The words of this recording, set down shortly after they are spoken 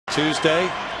Tuesday,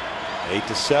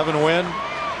 8-7 win.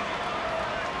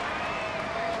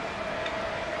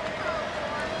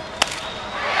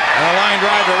 And a line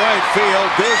drive to right field.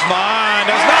 Guzman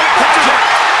does not catch it.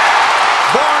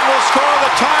 Bourn will score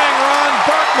the tying run.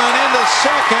 Berkman into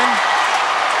second.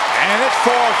 And it's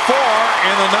 4-4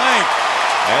 in the ninth.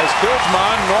 As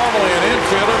Guzman, normally an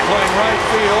infielder playing right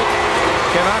field,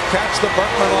 cannot catch the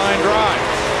Berkman line drive.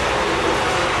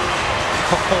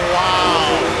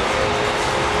 Wow.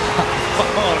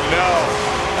 Oh no.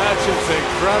 That's just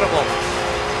incredible.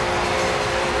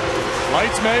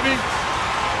 Lights maybe?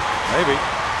 Maybe.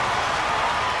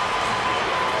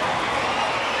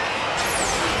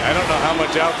 I don't know how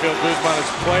much outfield Guzman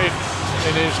has played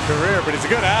in his career, but he's a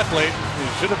good athlete. He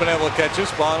should have been able to catch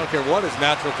this ball. I don't care what his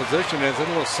natural position is. It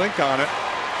will sink on it.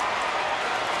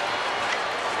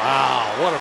 Wow, what a